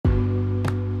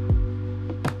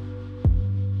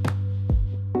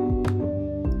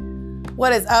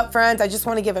What is up, friends? I just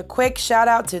want to give a quick shout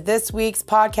out to this week's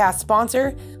podcast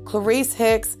sponsor, Clarice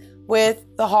Hicks with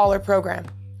the Holler program.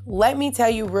 Let me tell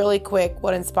you really quick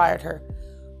what inspired her.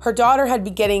 Her daughter had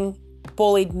been getting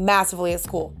bullied massively at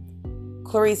school.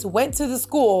 Clarice went to the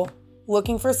school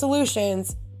looking for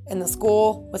solutions, and the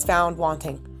school was found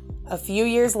wanting. A few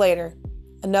years later,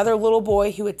 another little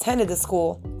boy who attended the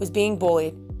school was being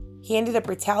bullied. He ended up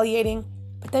retaliating,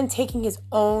 but then taking his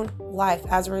own life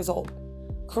as a result.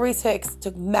 Clarice Hicks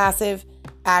took massive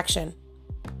action.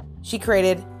 She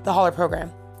created the Holler program,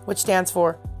 which stands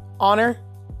for Honor,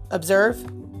 Observe,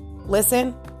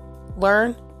 Listen,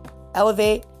 Learn,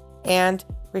 Elevate, and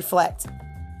Reflect.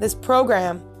 This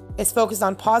program is focused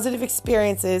on positive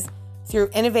experiences through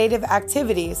innovative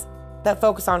activities that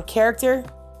focus on character,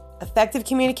 effective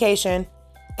communication,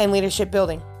 and leadership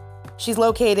building. She's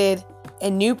located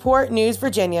in Newport News,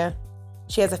 Virginia.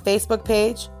 She has a Facebook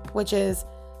page, which is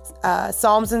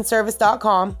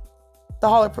psalmsandservice.com, the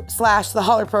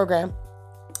Holler program.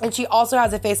 And she also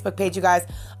has a Facebook page, you guys.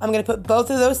 I'm going to put both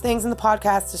of those things in the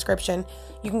podcast description.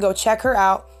 You can go check her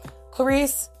out.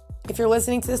 Clarice, if you're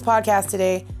listening to this podcast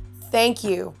today, thank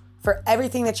you for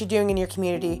everything that you're doing in your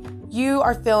community. You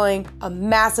are filling a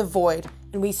massive void,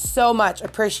 and we so much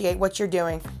appreciate what you're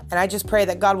doing. And I just pray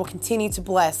that God will continue to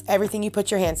bless everything you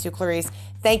put your hands to, Clarice.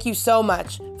 Thank you so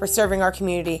much for serving our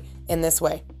community in this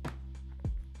way.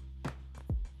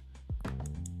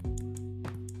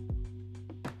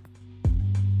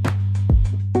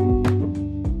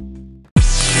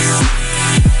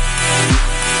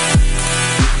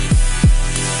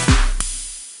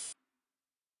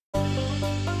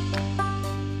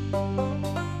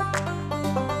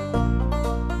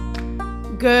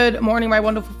 Good morning, my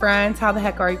wonderful friends. How the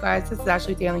heck are you guys? This is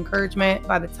Ashley Daily Encouragement.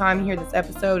 By the time you hear this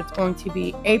episode, it's going to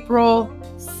be April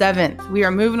 7th. We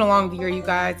are moving along the year, you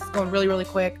guys. It's going really, really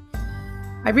quick.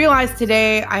 I realized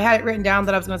today I had it written down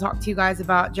that I was going to talk to you guys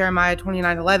about Jeremiah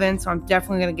 29:11, so I'm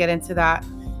definitely going to get into that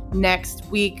next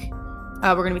week.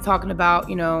 We're going to be talking about,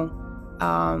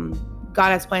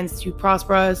 God has plans to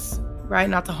prosper us, right?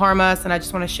 Not to harm us. And I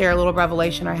just want to share a little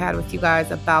revelation I had with you guys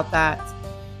about that.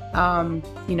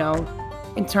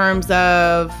 In terms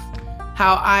of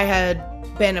how I had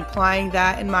been applying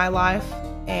that in my life.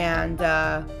 And,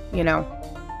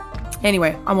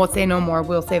 anyway, I won't say no more.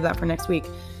 We'll save that for next week.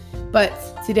 But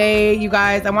today, you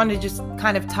guys, I wanted to just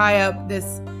kind of tie up the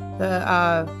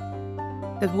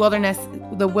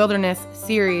wilderness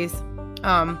series.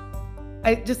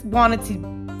 I just wanted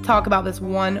to talk about this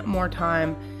one more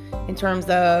time in terms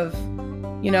of,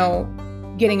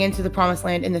 getting into the promised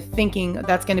land and the thinking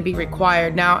that's going to be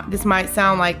required. Now, this might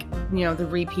sound like, the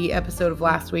repeat episode of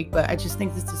last week, but I just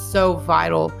think this is so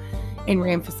vital in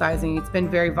reemphasizing. It's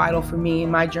been very vital for me in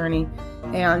my journey.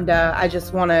 And I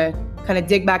just want to kind of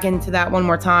dig back into that one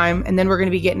more time. And then we're going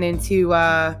to be getting into,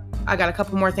 I got a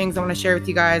couple more things I want to share with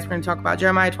you guys. We're going to talk about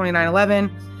Jeremiah 29:11,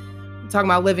 talking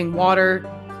about living water,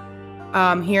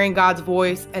 hearing God's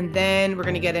voice. And then we're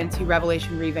going to get into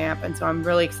Revelation Revamp. And so I'm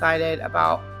really excited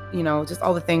about just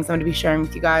all the things I'm going to be sharing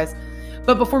with you guys.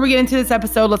 But before we get into this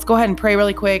episode, let's go ahead and pray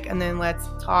really quick, and then let's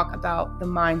talk about the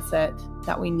mindset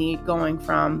that we need going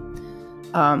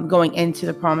into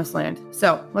the promised land.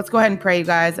 So let's go ahead and pray, you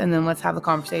guys, and then let's have the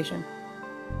conversation.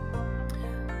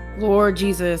 Lord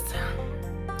Jesus,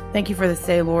 thank you for this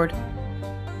day, Lord.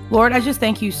 Lord, I just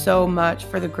thank you so much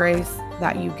for the grace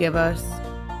that you give us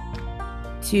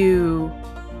to,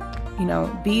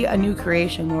 be a new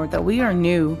creation, Lord, that we are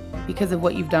new because of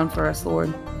what you've done for us,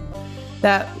 Lord.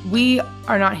 That we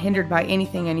are not hindered by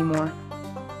anything anymore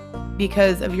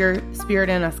because of your spirit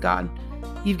in us, God.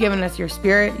 You've given us your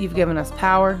spirit. You've given us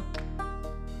power.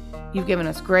 You've given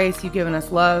us grace. You've given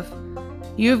us love.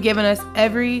 You've given us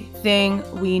everything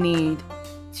we need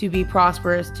to be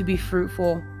prosperous, to be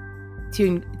fruitful,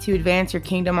 to advance your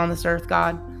kingdom on this earth,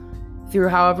 God, through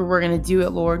however we're going to do it,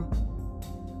 Lord.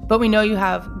 But we know you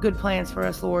have good plans for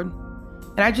us, Lord.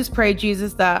 And I just pray,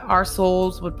 Jesus, that our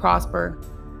souls would prosper,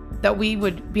 that we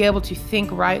would be able to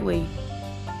think rightly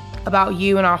about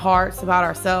you in our hearts, about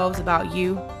ourselves, about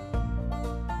you,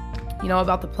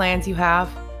 about the plans you have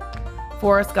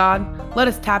for us, God. Let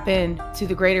us tap in to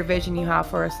the greater vision you have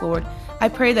for us, Lord. I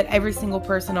pray that every single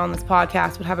person on this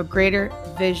podcast would have a greater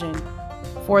vision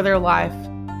for their life.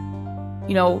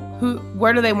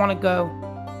 Where do they want to go?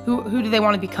 Who do they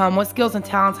want to become? What skills and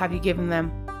talents have you given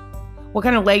them? What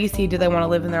kind of legacy do they want to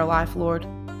live in their life, Lord?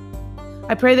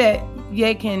 I pray that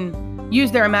they can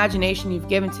use their imagination you've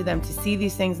given to them to see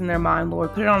these things in their mind,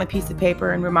 Lord. Put it on a piece of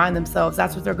paper and remind themselves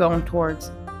that's what they're going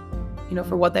towards,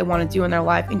 for what they want to do in their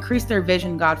life. Increase their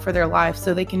vision, God, for their life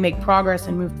so they can make progress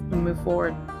and move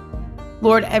forward.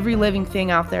 Lord, every living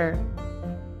thing out there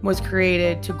was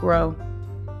created to grow.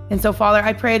 And so, Father,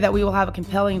 I pray that we will have a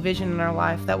compelling vision in our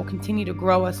life that will continue to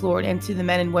grow us, Lord, into the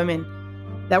men and women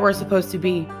that we're supposed to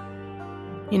be.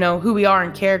 Who we are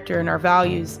in character and our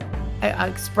values,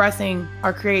 expressing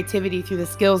our creativity through the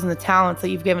skills and the talents that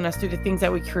you've given us through the things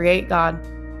that we create, God.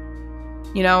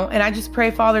 And I just pray,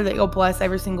 Father, that you'll bless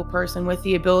every single person with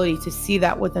the ability to see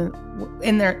that within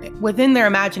their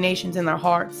imaginations and their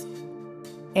hearts.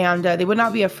 And they would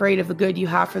not be afraid of the good you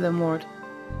have for them, Lord.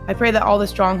 I pray that all the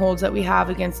strongholds that we have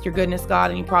against your goodness,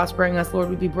 God, and you prospering us, Lord,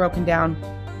 would be broken down.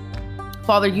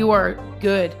 Father, you are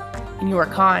good and you are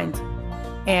kind.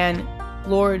 And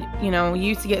Lord, you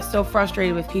used to get so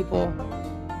frustrated with people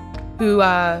who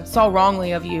saw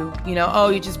wrongly of you. Oh,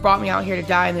 you just brought me out here to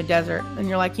die in the desert. And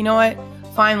you're like, you know what?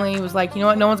 Finally, it was like, you know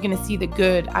what? No one's going to see the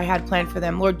good I had planned for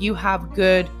them. Lord, you have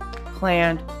good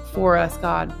planned for us,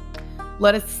 God.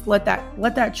 Let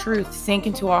that truth sink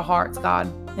into our hearts, God,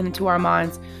 and into our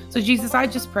minds. So Jesus, I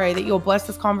just pray that you'll bless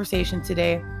this conversation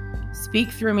today. Speak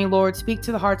through me, Lord. Speak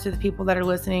to the hearts of the people that are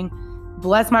listening.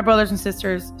 Bless my brothers and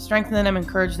sisters. Strengthen them,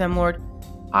 encourage them, Lord.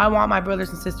 I want my brothers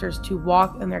and sisters to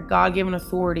walk in their God-given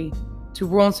authority, to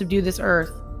rule and subdue this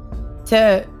earth,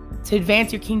 to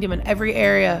advance your kingdom in every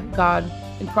area, God,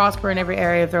 and prosper in every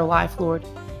area of their life, Lord.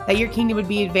 That your kingdom would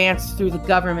be advanced through the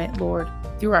government, Lord,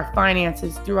 through our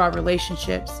finances, through our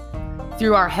relationships,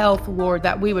 through our health, Lord,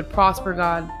 that we would prosper,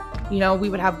 God. We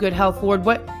would have good health, Lord.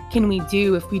 What can we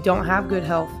do if we don't have good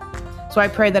health? So I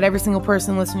pray that every single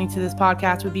person listening to this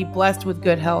podcast would be blessed with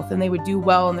good health and they would do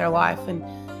well in their life. And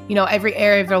every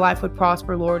area of their life would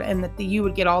prosper, Lord, and that you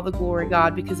would get all the glory,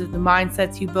 God, because of the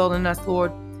mindsets you build in us,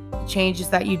 Lord, the changes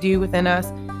that you do within us,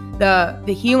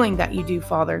 the healing that you do,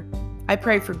 Father. I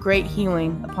pray for great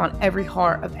healing upon every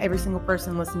heart of every single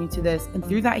person listening to this. And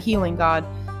through that healing, God,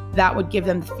 that would give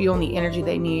them the feel and the energy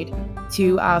they need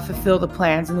to fulfill the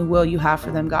plans and the will you have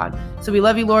for them, God. So we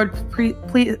love you, Lord.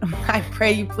 Please, I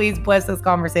pray you please bless this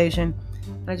conversation.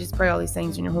 And I just pray all these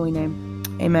things in your holy name.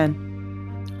 Amen.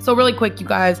 So really quick, you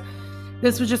guys,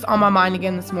 this was just on my mind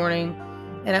again this morning.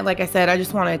 And like I said, I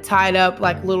just want to tie it up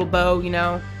like a little bow,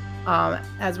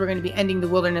 as we're going to be ending the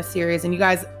wilderness series. And you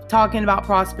guys talking about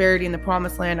prosperity in the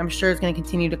promised land, I'm sure it's going to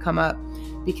continue to come up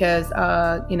because,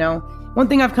 one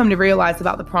thing I've come to realize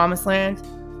about the promised land,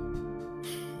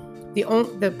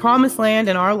 the promised land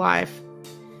in our life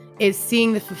is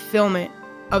seeing the fulfillment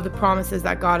of the promises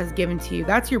that God has given to you.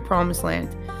 That's your promised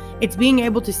land. It's being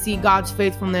able to see God's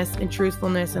faithfulness and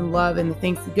truthfulness and love and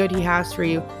the good he has for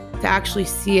you, to actually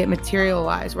see it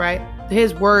materialize, right?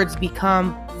 His words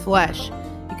become flesh.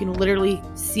 You can literally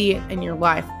see it in your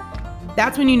life.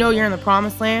 That's when you know you're in the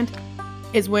promised land,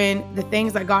 is when the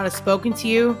things that God has spoken to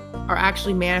you are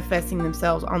actually manifesting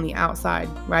themselves on the outside,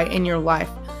 right? In your life.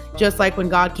 Just like when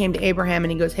God came to Abraham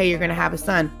and he goes, hey, you're going to have a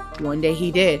son. One day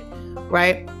he did,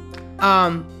 right?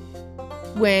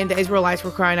 When the Israelites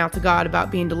were crying out to God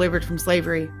about being delivered from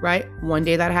slavery, right? One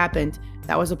day that happened.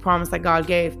 That was a promise that God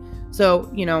gave. So,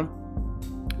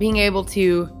 being able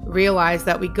to realize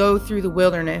that we go through the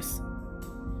wilderness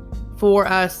for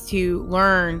us to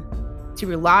learn to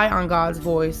rely on God's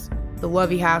voice, the love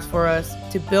he has for us,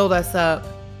 to build us up,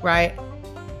 right?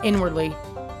 Inwardly,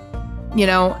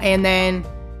 and then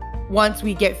once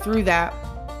we get through that,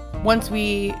 once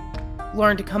we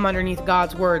learn to come underneath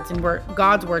God's words, and where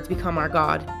God's words become our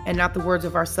God and not the words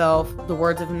of ourselves, the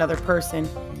words of another person,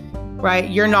 right?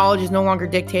 Your knowledge is no longer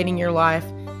dictating your life,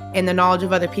 and the knowledge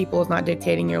of other people is not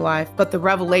dictating your life, but the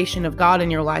revelation of God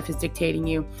in your life is dictating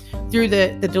you through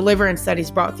the deliverance that he's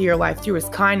brought through your life, through his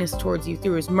kindness towards you,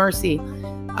 through his mercy,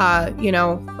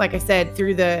 like I said,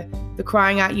 through the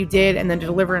crying out you did and the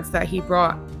deliverance that he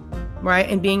brought, right?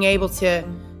 And being able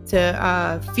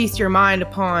to feast your mind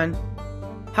upon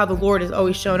how the Lord has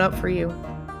always shown up for you.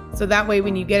 So that way,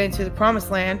 when you get into the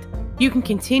promised land, you can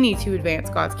continue to advance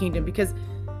God's kingdom, because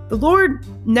the Lord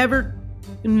never,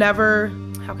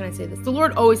 how can I say this? The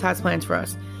Lord always has plans for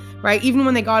us, right? Even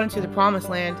when they got into the promised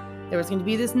land, there was going to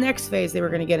be this next phase they were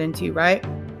going to get into, right?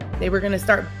 They were going to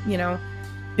start,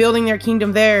 building their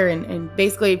kingdom there and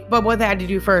basically, but what they had to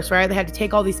do first, right? They had to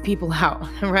take all these people out,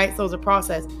 right? So it was a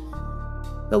process.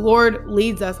 The Lord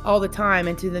leads us all the time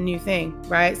into the new thing,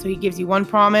 right? So he gives you one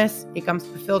promise, it comes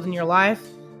fulfilled in your life,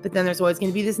 but then there's always going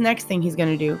to be this next thing he's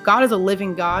going to do. God is a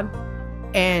living God.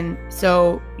 And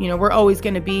so, we're always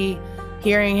going to be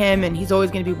hearing him, and he's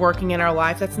always going to be working in our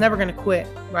life. That's never going to quit,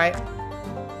 right?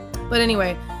 But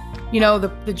anyway,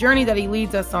 the journey that he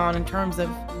leads us on in terms of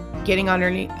getting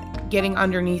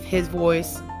underneath his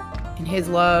voice and his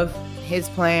love, his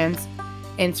plans,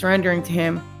 and surrendering to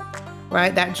him,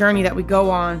 right? That journey that we go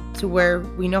on to where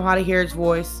we know how to hear his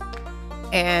voice,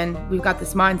 and we've got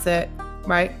this mindset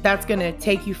right? That's going to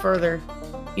take you further.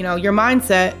 You know, your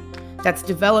mindset that's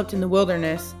developed in the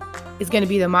wilderness is going to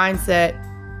be the mindset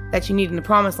that you need in the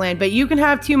promised land. But you can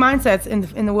have two mindsets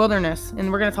in the wilderness,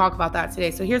 and we're going to talk about that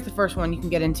today. So here's the first one you can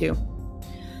get into.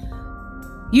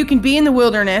 You can be in the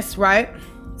wilderness, right?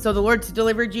 So the Lord's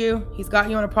delivered you. He's got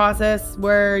you on a process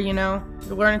where, you know,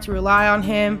 you're learning to rely on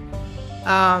him.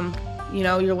 You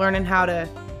know, you're learning how to,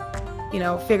 you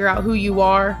know, figure out who you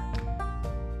are.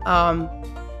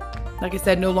 Like I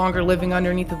said, no longer living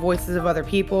underneath the voices of other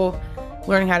people,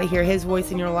 learning how to hear his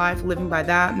voice in your life, living by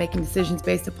that, making decisions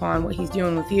based upon what he's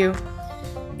doing with you.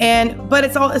 But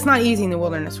it's not easy in the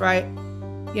wilderness, right?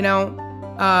 You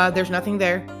know, there's nothing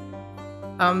there.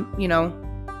 You know,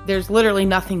 there's literally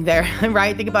nothing there,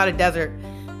 right? Think about a desert.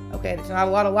 Okay, there's not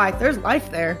a lot of life. There's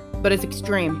life there, but it's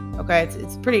extreme. Okay,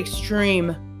 it's pretty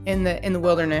extreme in the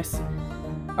wilderness.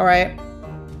 All right.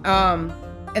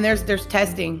 And there's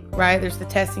testing, right? There's the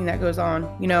testing that goes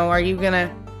on. You know, are you going to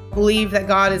believe that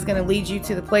God is going to lead you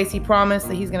to the place he promised,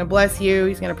 that he's going to bless you,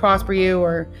 he's going to prosper you,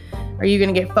 or are you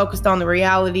going to get focused on the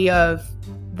reality of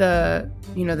the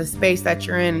space that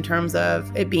you're in terms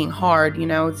of it being hard? You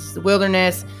know, it's the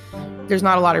wilderness. There's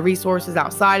not a lot of resources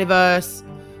outside of us,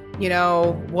 you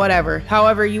know, whatever,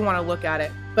 however you want to look at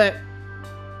it. But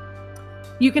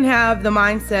you can have the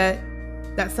mindset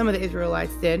that some of the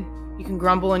Israelites did. You can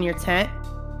grumble in your tent.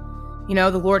 You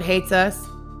know, the Lord hates us.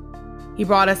 He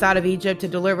brought us out of Egypt to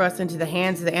deliver us into the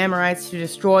hands of the Amorites to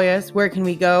destroy us. Where can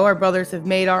we go? Our brothers have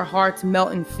made our hearts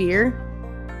melt in fear.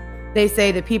 They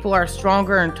say the people are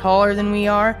stronger and taller than we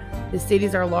are. The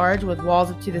cities are large with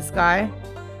walls up to the sky,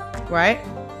 right?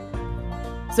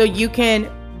 So you can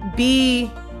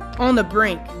be on the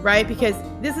brink, right? Because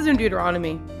this is in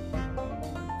Deuteronomy.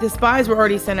 The spies were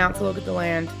already sent out to look at the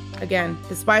land. Again,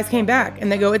 the spies came back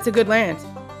and they go, it's a good land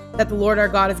that the Lord our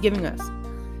God is giving us.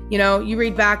 You know, you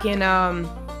read back in,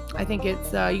 I think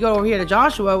it's, you go over here to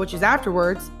Joshua, which is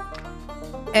afterwards.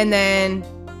 And then,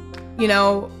 you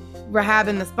know, Rahab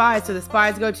and the spies. So the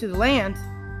spies go to the land.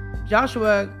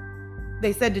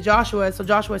 They said to Joshua, so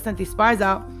Joshua sent these spies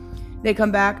out. They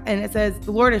come back and it says,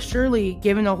 the Lord has surely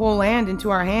given the whole land into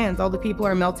our hands. All the people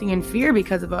are melting in fear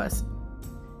because of us.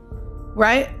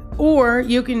 Right? Or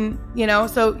you can, you know,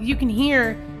 so you can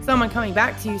hear someone coming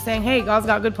back to you saying, hey, God's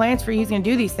got good plans for you. He's going to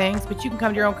do these things, but you can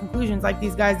come to your own conclusions like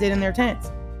these guys did in their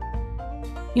tents.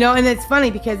 You know, and it's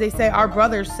funny because they say our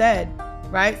brothers said,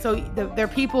 right? So their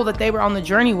people that they were on the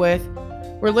journey with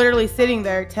were literally sitting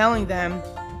there telling them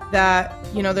that,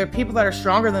 you know, they're people that are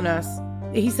stronger than us.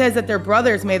 He says that their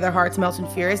brothers made their hearts melt in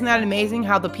fear. Isn't that amazing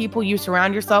how the people you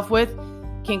surround yourself with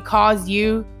can cause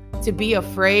you to be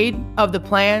afraid of the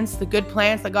plans, the good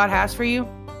plans that God has for you?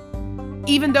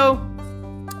 Even though,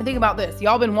 think about this,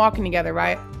 y'all been walking together,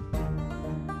 right?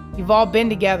 You've all been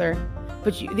together,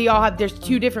 but there's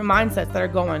two different mindsets that are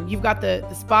going. You've got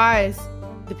the spies,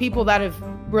 the people that have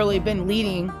really been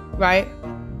leading, right?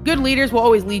 Good leaders will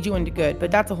always lead you into good,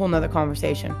 but that's a whole nother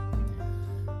conversation.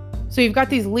 So you've got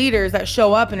these leaders that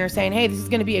show up and are saying, hey, this is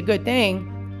going to be a good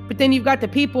thing. But then you've got the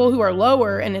people who are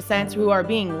lower in a sense, who are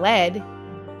being led,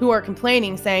 who are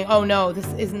complaining, saying, oh no, this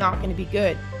is not going to be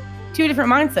good. Two different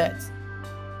mindsets.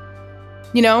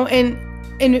 You know, and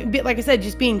like I said,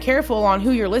 just being careful on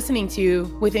who you're listening to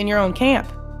within your own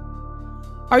camp.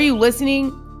 Are you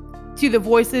listening to the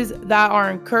voices that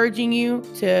are encouraging you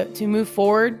to move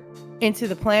forward into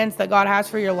the plans that God has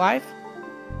for your life?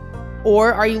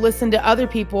 Or are you listening to other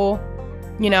people,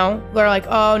 you know, they're like,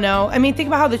 oh no. I mean, think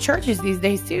about how the church is these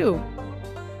days too.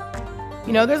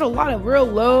 You know, there's a lot of real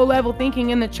low level thinking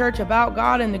in the church about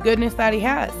God and the goodness that he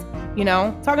has. You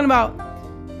know, talking about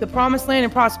the promised land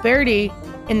and prosperity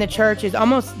in the church is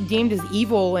almost deemed as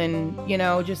evil and, you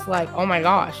know, just like, oh my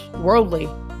gosh, worldly.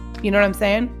 You know what I'm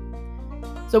saying?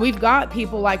 So we've got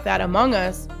people like that among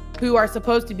us who are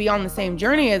supposed to be on the same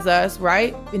journey as us,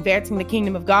 right? Advancing the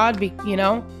kingdom of God, you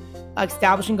know,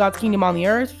 establishing God's kingdom on the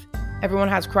earth. Everyone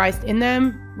has Christ in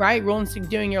them, right? Ruling and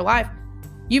doing your life.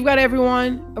 You've got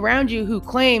everyone around you who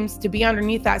claims to be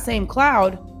underneath that same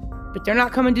cloud, but they're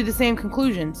not coming to the same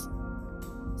conclusions.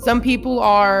 Some people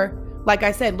are, like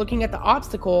I said, looking at the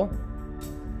obstacle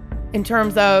in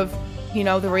terms of, you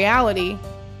know, the reality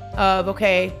of,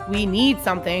 okay, we need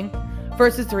something,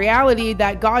 versus the reality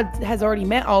that God has already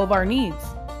met all of our needs.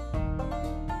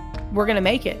 We're going to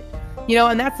make it. You know,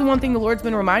 and that's the one thing the Lord's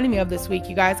been reminding me of this week,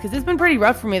 you guys, because it's been pretty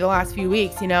rough for me the last few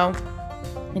weeks, you know,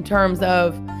 in terms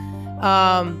of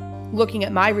looking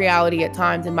at my reality at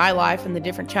times in my life and the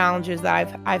different challenges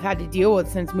that I've had to deal with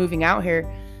since moving out here.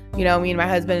 You know, me and my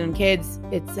husband and kids,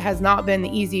 it has not been the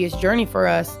easiest journey for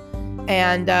us.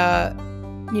 And,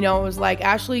 you know, it was like,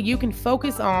 Ashley, you can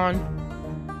focus on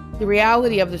the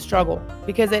reality of the struggle,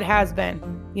 because it has been,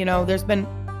 there's been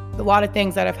a lot of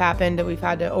things that have happened that we've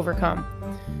had to overcome.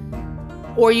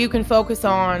 Or you can focus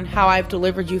on how I've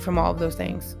delivered you from all of those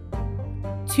things.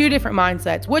 Two different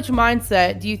mindsets. Which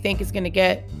mindset do you think is going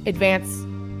to advance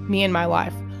me in my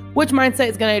life? Which mindset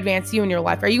is going to advance you in your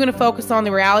life? Are you going to focus on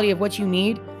the reality of what you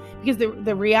need? Because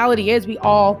the reality is we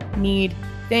all need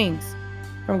things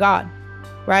from God,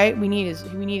 right? We need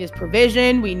his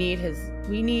provision. We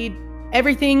need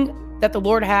everything that the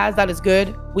Lord has that is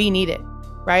good. We need it,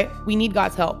 right? We need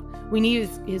God's help. We need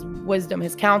his wisdom,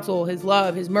 his counsel, his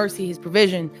love, his mercy, his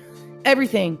provision,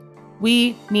 everything.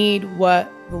 We need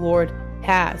what the Lord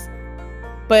has.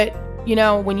 But,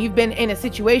 when you've been in a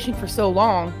situation for so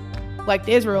long, like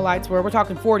the Israelites were, we're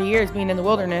talking 40 years being in the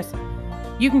wilderness,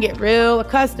 you can get real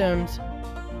accustomed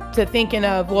to thinking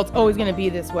of, well, it's always going to be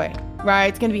this way, right?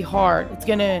 It's going to be hard. It's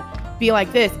going to be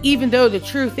like this, even though the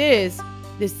truth is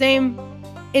the same.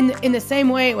 In the same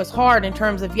way it was hard in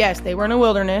terms of, yes, they were in a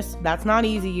wilderness. That's not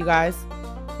easy, you guys,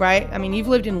 right? I mean, you've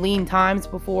lived in lean times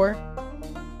before.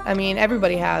 I mean,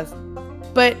 everybody has.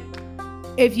 But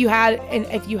if you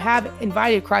have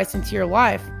invited Christ into your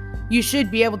life, you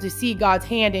should be able to see God's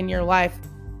hand in your life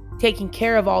taking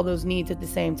care of all those needs at the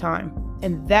same time.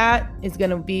 And that is going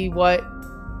to be what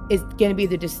is going to be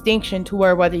the distinction to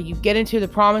where whether you get into the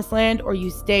promised land or you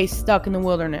stay stuck in the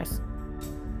wilderness.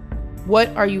 What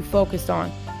are you focused on?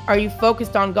 Are you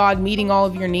focused on God meeting all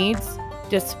of your needs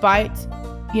despite,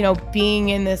 being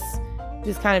in this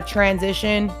kind of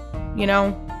transition,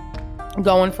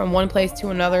 going from one place to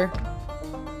another,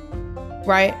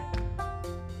 right?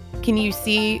 Can you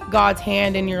see God's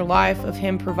hand in your life of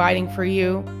him providing for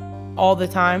you all the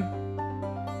time?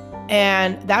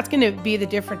 And that's going to be the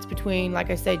difference between, like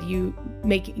I said,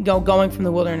 going from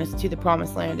the wilderness to the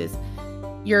promised land is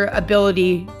your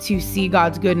ability to see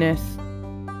God's goodness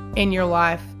in your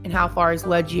life and how far he's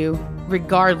led you,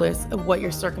 regardless of what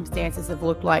your circumstances have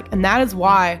looked like. And that is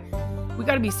why we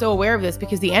got to be so aware of this,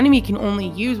 because the enemy can only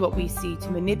use what we see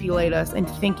to manipulate us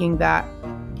into thinking that,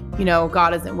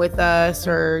 God isn't with us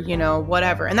or,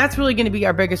 whatever. And that's really going to be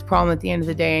our biggest problem at the end of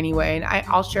the day anyway. And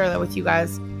I'll share that with you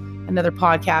guys another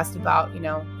podcast about,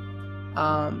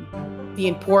 the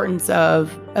importance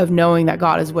of knowing that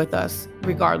God is with us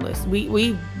regardless.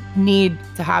 We need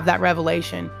to have that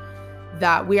revelation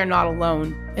that we are not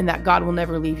alone and that God will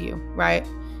never leave you, right?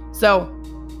 So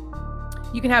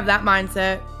you can have that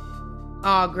mindset.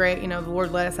 Oh, great. The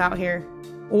Lord led us out here.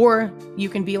 Or you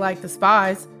can be like the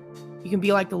spies. You can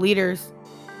be like the leaders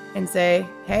and say,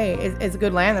 hey, it's a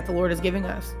good land that the Lord is giving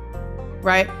us,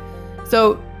 right?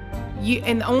 So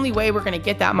and the only way we're going to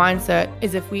get that mindset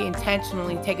is if we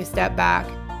intentionally take a step back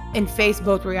and face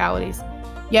both realities.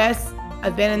 Yes,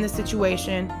 I've been in this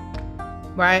situation,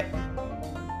 right?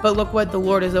 But look what the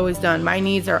Lord has always done. My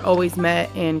needs are always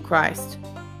met in Christ.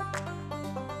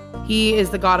 He is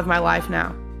the God of my life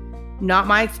now. Not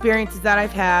my experiences that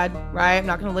I've had, right? I'm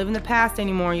not going to live in the past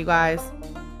anymore, you guys.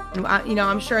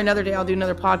 I'm sure another day I'll do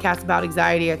another podcast about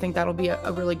anxiety. I think that'll be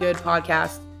a really good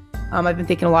podcast. I've been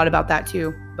thinking a lot about that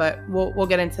too, but we'll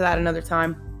get into that another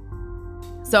time.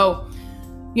 So,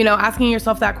 asking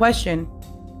yourself that question,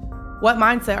 what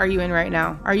mindset are you in right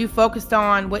now? Are you focused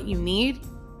on what you need?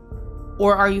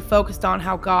 Or are you focused on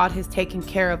how God has taken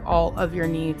care of all of your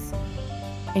needs?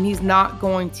 And he's not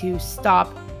going to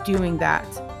stop doing that.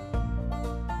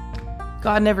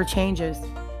 God never changes.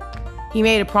 He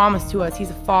made a promise to us. He's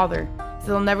a father. He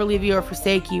said, I'll never leave you or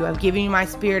forsake you. I've given you my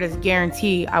spirit as a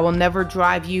guarantee. I will never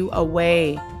drive you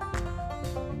away.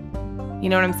 You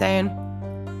know what I'm saying?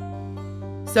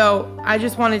 So I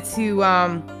just wanted to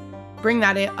bring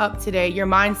that up today. Your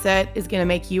mindset is going to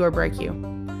make you or break you.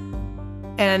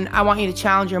 And I want you to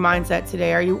challenge your mindset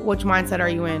today. Which mindset are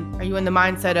you in? Are you in the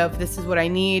mindset of this is what I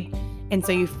need, and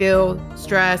so you feel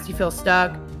stressed, you feel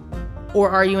stuck? Or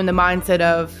are you in the mindset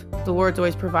of the Lord's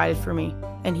always provided for me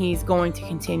and he's going to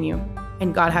continue,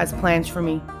 and God has plans for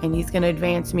me and he's going to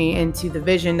advance me into the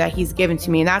vision that he's given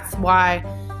to me? And that's why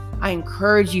I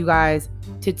encourage you guys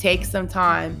to take some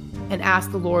time and ask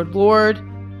the Lord,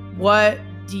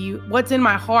 what's in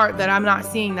my heart that I'm not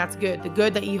seeing that's good, the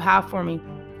good that you have for me?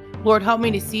 Lord, help me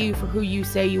to see you for who you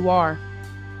say you are,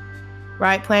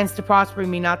 right? Plans to prosper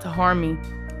me, not to harm me,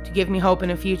 to give me hope in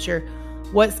the future.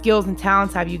 What skills and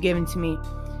talents have you given to me?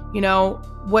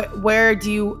 What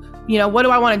do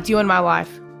I want to do in my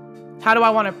life? How do I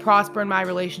want to prosper in my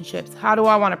relationships? How do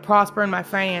I want to prosper in my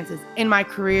finances, in my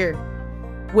career,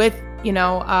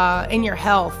 in your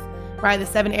health, right? The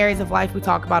 7 areas of life we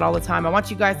talk about all the time. I want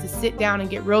you guys to sit down and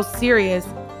get real serious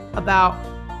about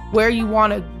where you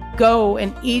want to go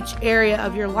in each area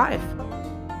of your life.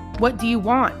 What do you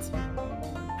want?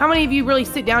 How many of you really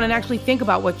sit down and actually think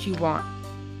about what you want?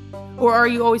 Or are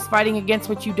you always fighting against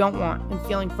what you don't want and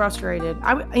feeling frustrated?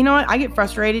 You know what? I get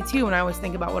frustrated too when I always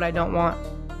think about what I don't want.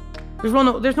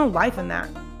 There's no life in that.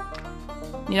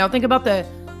 You know, think about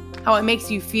how it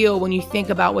makes you feel when you think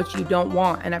about what you don't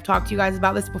want. And I've talked to you guys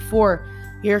about this before.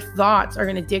 Your thoughts are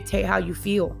going to dictate how you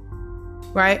feel,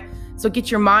 right? So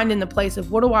get your mind in the place of,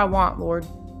 what do I want, Lord?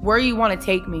 Where do you want to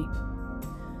take me,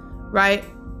 right?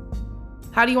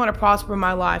 How do you want to prosper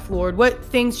my life, Lord? What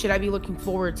things should I be looking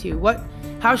forward to?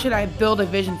 How should I build a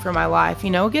vision for my life? You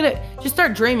know, just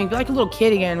start dreaming. Be like a little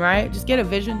kid again, right? Just get a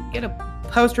vision, get a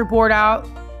poster board out.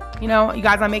 You know, you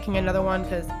guys, I'm making another one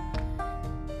because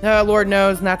Lord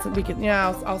knows, and that's what we could,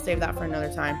 I'll save that for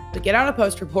another time. But get out a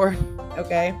poster board,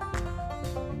 okay?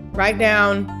 Write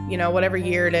down, whatever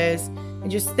year it is, and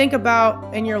just think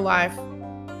about in your life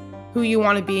who you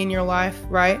want to be in your life,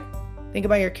 right? Think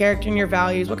about your character and your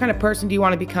values. What kind of person do you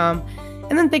want to become?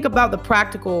 And then think about the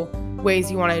practical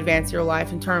ways you want to advance your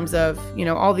life in terms of,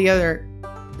 all the other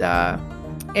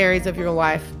areas of your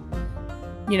life,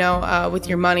 with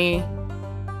your money,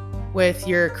 with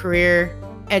your career,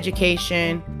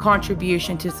 education,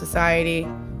 contribution to society.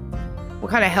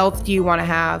 What kind of health do you want to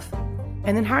have?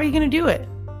 And then how are you going to do it?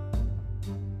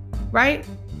 Right?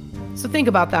 So think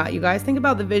about that, you guys. Think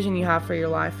about the vision you have for your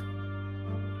life.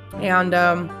 And,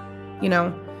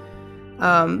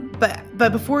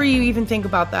 but before you even think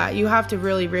about that, you have to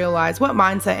really realize, what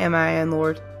mindset am I in,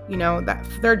 Lord? That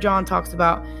 3 John talks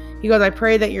about, he goes, I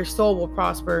pray that your soul will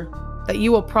prosper, that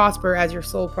you will prosper as your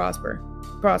soul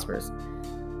prospers.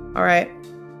 All right.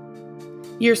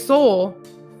 Your soul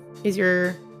is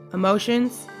your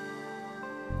emotions,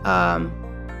 your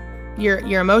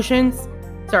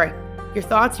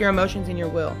thoughts, your emotions, and your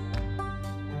will.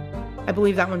 I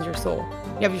believe that one's your soul.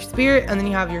 You have your spirit, and then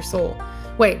you have your soul.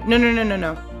 Wait, no.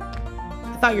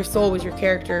 I thought your soul was your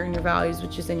character and your values,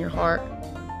 which is in your heart,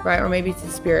 right? Or maybe it's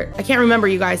the spirit. I can't remember,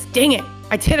 you guys. Dang it.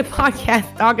 I did a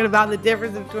podcast talking about the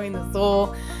difference between the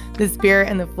soul, the spirit,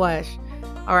 and the flesh.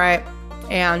 All right.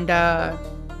 And,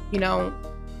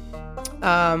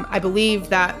 I believe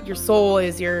that your soul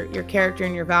is your character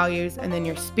and your values, and then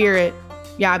your spirit.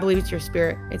 Yeah, I believe it's your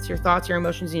spirit. It's your thoughts, your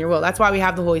emotions, and your will. That's why we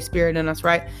have the Holy Spirit in us,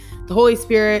 right? The Holy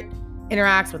Spirit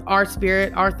interacts with our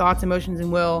spirit, our thoughts, emotions,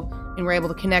 and will, and we're able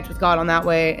to connect with God on that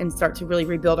way and start to really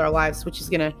rebuild our lives, which is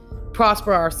going to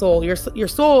prosper our soul. Your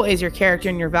soul is your character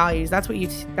and your values. That's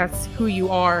who you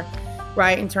are,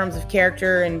 right? In terms of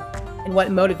character and what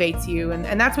motivates you.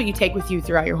 And that's what you take with you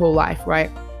throughout your whole life,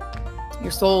 right?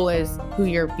 Your soul is who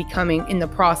you're becoming in the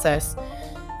process.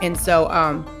 And so,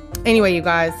 anyway, you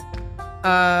guys,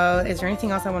 is there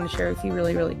anything else I want to share with you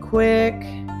really, really quick?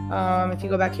 If you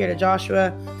go back here to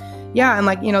Joshua, yeah, and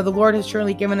the Lord has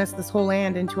surely given us this whole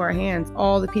land into our hands.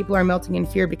 All the people are melting in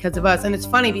fear because of us. And it's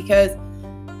funny because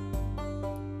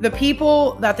the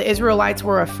people that the Israelites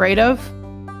were afraid of,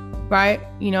 right?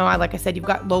 Like I said, you've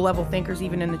got low-level thinkers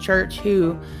even in the church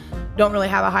who don't really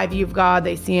have a high view of God.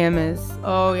 They see him as,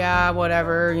 oh yeah,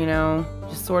 whatever,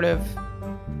 just sort of,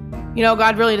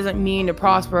 God really doesn't mean to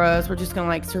prosper us. We're just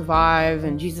going to survive.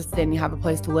 And Jesus didn't have a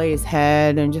place to lay his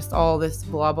head and just all this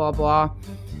blah, blah, blah.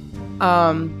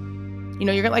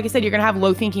 You're like I said, you're going to have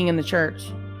low thinking in the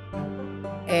church.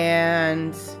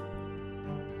 And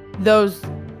those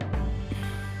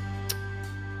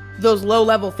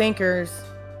low-level thinkers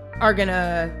are going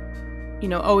to,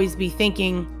 always be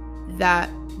thinking that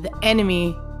the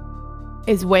enemy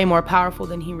is way more powerful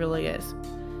than he really is,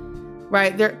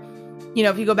 right?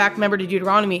 If you go back, remember to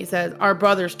Deuteronomy, it says, our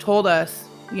brothers told us,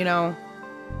 the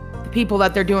people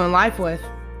that they're doing life with,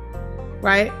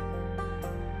 right?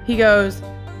 He goes,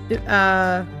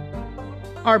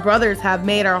 our brothers have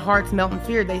made our hearts melt in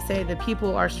fear. They say the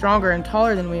people are stronger and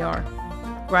taller than we are,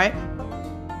 right?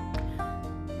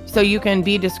 So you can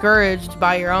be discouraged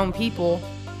by your own people,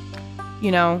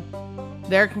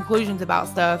 their conclusions about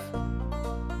stuff.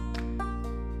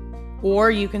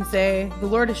 Or you can say, the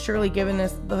Lord has surely given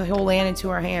us the whole land into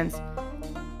our hands.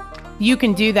 You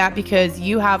can do that because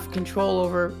you have control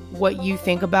over what you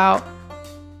think about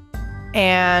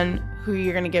and who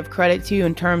you're going to give credit to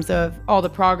in terms of all the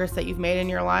progress that you've made in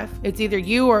your life. It's either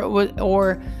you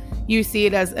or you see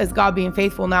it as God being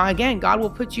faithful. Now, again, God will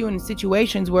put you in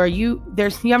situations where you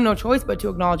have no choice but to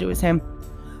acknowledge it was him.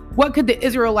 What could the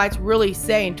Israelites really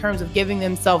say in terms of giving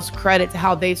themselves credit to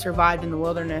how they survived in the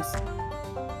wilderness?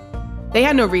 They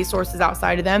had no resources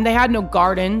outside of them. They had no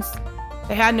gardens.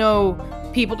 They had no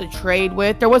people to trade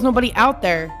with. There was nobody out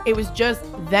there. It was just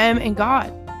them and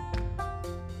God.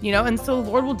 And so the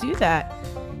Lord will do that.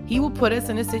 He will put us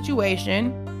in a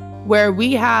situation where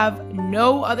we have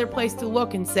no other place to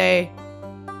look and say,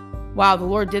 wow, the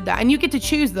Lord did that. And you get to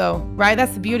choose though, right?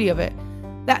 That's the beauty of it.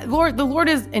 The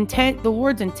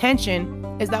Lord's intention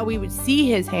is that we would see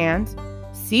his hand,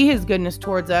 see his goodness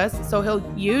towards us. So he'll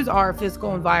use our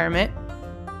physical environment,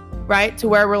 right? To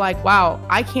where we're like, wow,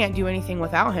 I can't do anything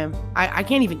without him. I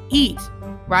can't even eat,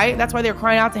 right? That's why they're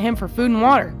crying out to him for food and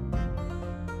water,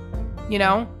 you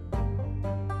know?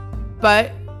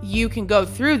 But you can go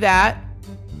through that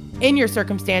in your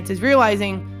circumstances,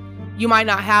 realizing you might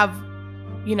not have,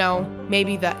 you know,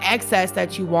 maybe the excess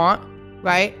that you want,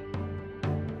 right?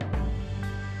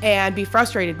 And be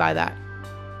frustrated by that,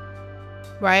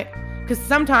 right? Because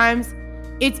sometimes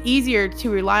it's easier to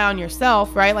rely on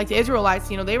yourself, right? Like the Israelites,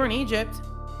 you know, they were in Egypt,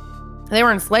 they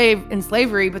were in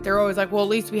slavery, but they're always like, well, at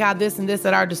least we had this and this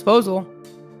at our disposal,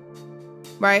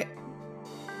 right?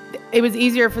 It was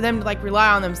easier for them to like rely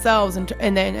on themselves and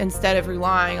then instead of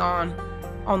relying on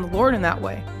the Lord in that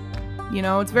way. You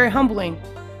know, it's very humbling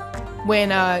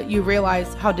when you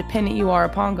realize how dependent you are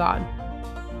upon God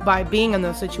by being in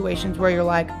those situations where you're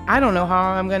like, I don't know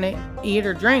how I'm going to eat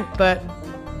or drink, but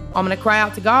I'm going to cry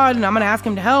out to God and I'm going to ask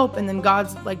him to help. And then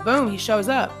God's like, boom, he shows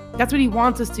up. That's what he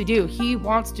wants us to do. He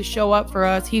wants to show up for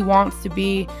us. He wants to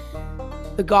be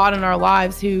the God in our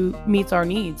lives who meets our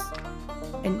needs.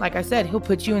 And like I said, he'll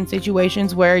put you in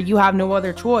situations where you have no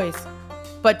other choice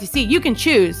but to see. You can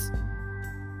choose.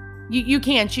 You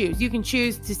can choose. You can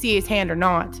choose to see his hand or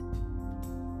not,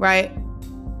 right?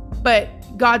 But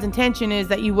God's intention is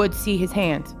that you would see his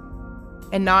hand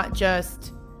and not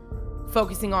just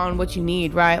focusing on what you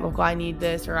need, right? Like, well, I need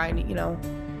this, or I need, you know,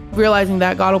 realizing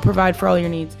that God will provide for all your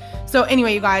needs. So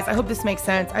anyway, you guys, I hope this makes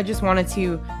sense. I just wanted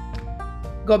to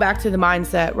go back to the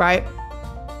mindset, right?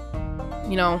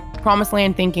 You know, promised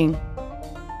land thinking.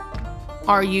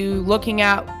 Are you looking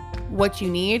at what you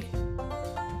need?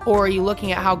 Or are you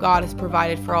looking at how God has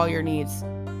provided for all your needs?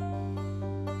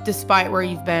 Despite where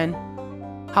you've been,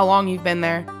 how long you've been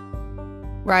there,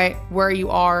 right? Where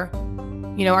you are,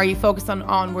 you know, are you focused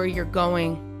on where you're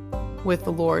going with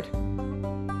the Lord?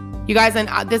 You guys,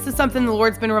 and this is something the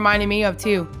Lord's been reminding me of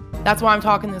too. That's why I'm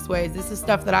talking this way. This is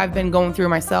stuff that I've been going through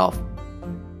myself.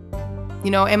 You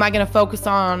know, am I going to focus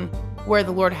on where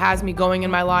the Lord has me going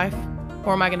in my life?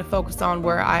 Or am I going to focus on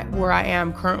where I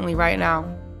am currently right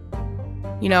now?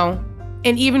 You know,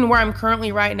 and even where I'm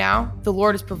currently right now, the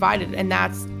Lord has provided, and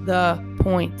that's the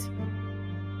point.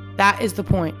 That is the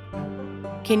point.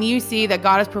 Can you see that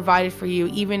God has provided for you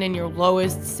even in your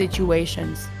lowest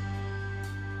situations?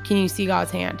 Can you see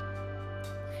God's hand?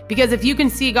 Because if you can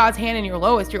see God's hand in your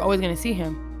lowest, you're always going to see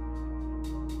him,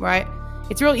 right?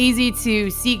 It's real easy to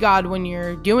see God when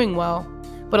you're doing well,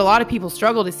 but a lot of people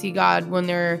struggle to see God when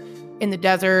they're in the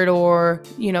desert or,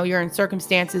 you know, you're in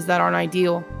circumstances that aren't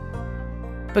ideal.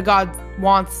 But God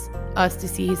wants us to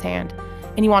see his hand,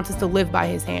 and he wants us to live by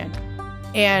his hand.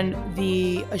 And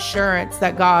the assurance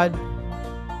that God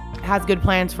has good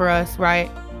plans for us, right?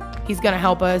 He's going to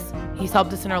help us. He's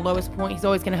helped us in our lowest point. He's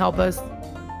always going to help us.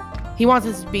 He wants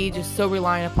us to be just so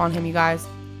reliant upon him, you guys.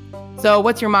 So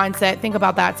what's your mindset? Think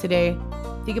about that today.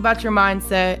 Think about your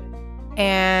mindset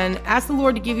and ask the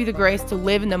Lord to give you the grace to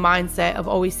live in the mindset of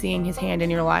always seeing his hand in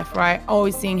your life, right?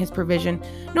 Always seeing his provision,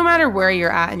 no matter where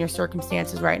you're at in your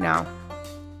circumstances right now.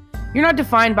 You're not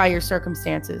defined by your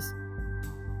circumstances,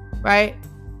 right?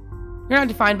 You're not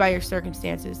defined by your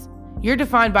circumstances. You're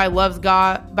defined by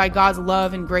God's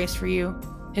love and grace for you,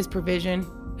 his provision,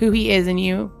 who he is in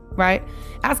you, right?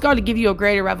 Ask God to give you a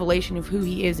greater revelation of who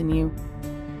he is in you,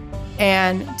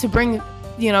 and to bring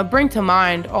to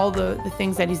mind all the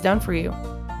things that he's done for you.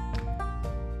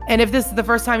 And if this is the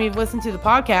first time you've listened to the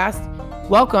podcast,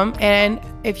 welcome. And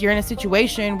if you're in a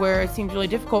situation where it seems really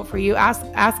difficult for you,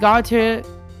 ask God to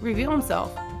reveal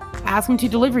himself. Ask him to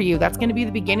deliver you. That's going to be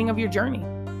the beginning of your journey.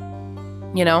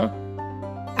 You know,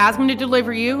 ask him to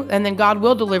deliver you, and then God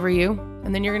will deliver you.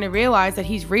 And then you're going to realize that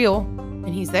he's real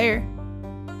and he's there.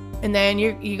 And then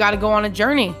you got to go on a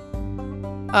journey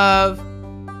of,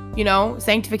 you know,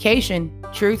 sanctification,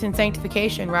 truth and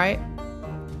sanctification, right?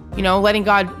 You know, letting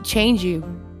God change you,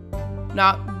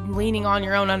 not leaning on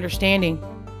your own understanding,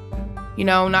 you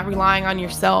know, not relying on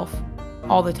yourself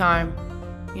all the time,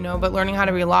 you know, but learning how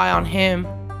to rely on him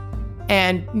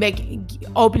and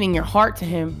opening your heart to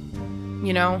him,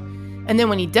 you know. And then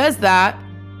when he does that,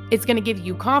 it's going to give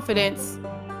you confidence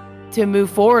to move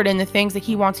forward in the things that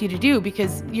he wants you to do,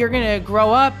 because you're going to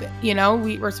grow up, you know,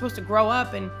 we're supposed to grow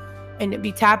up and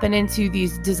be tapping into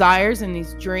these desires and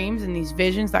these dreams and these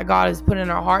visions that God has put in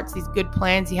our hearts, these good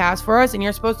plans he has for us. And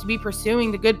you're supposed to be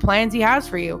pursuing the good plans he has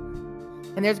for you.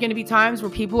 And there's going to be times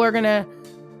where people are going to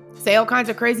say all kinds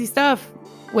of crazy stuff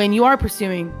when you are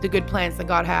pursuing the good plans that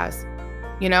God has,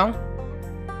 you know?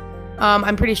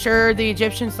 I'm pretty sure the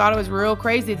Egyptians thought it was real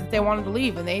crazy that they wanted to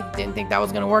leave and they didn't think that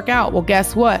was going to work out. Well,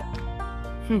 guess what?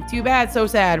 Too bad, so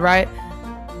sad, right?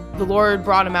 The Lord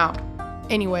brought them out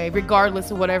anyway, regardless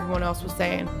of what everyone else was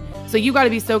saying. So you got to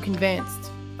be so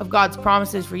convinced of God's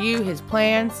promises for you, his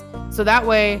plans. So that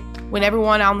way, when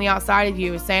everyone on the outside of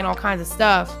you is saying all kinds of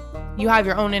stuff, you have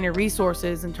your own inner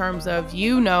resources in terms of,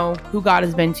 you know who God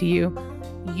has been to you.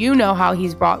 You know how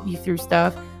he's brought you through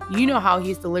stuff. You know how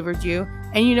he's delivered you.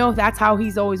 And you know that's how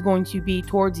he's always going to be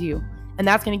towards you. And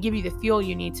that's going to give you the fuel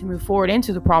you need to move forward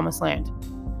into the promised land.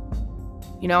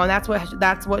 You know, and that's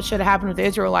what should have happened with the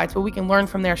Israelites, but we can learn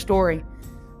from their story,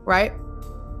 right?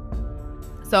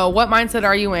 So what mindset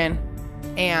are you in?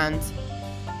 And,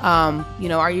 you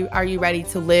know, are you ready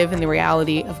to live in the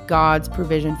reality of God's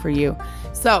provision for you?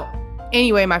 So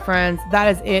anyway, my friends,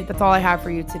 that is it. That's all I have for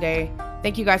you today.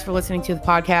 Thank you guys for listening to the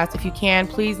podcast. If you can,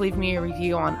 please leave me a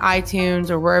review on iTunes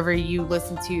or wherever you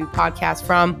listen to podcasts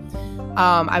from.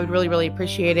 I would really, really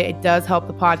appreciate it. It does help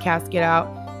the podcast get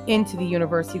out into the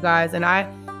universe, you guys. And I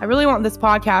really want this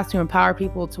podcast to empower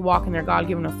people to walk in their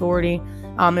God-given authority.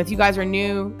 If you guys are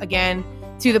new, again,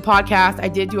 to the podcast, I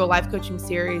did do a life coaching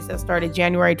series that started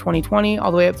January 2020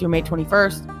 all the way up through May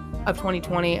 21st of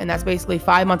 2020. And that's basically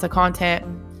 5 months of content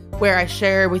where I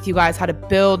share with you guys how to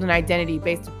build an identity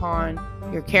based upon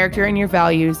your character and your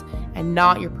values and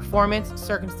not your performance,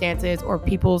 circumstances, or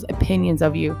people's opinions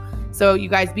of you. So you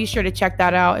guys be sure to check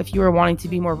that out if you are wanting to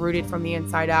be more rooted from the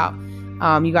inside out.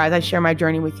 You guys, I share my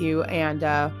journey with you. And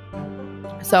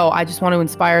so I just want to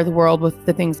inspire the world with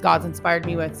the things God's inspired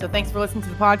me with. So thanks for listening to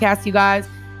the podcast, you guys.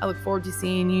 I look forward to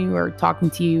seeing you or talking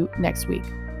to you next week.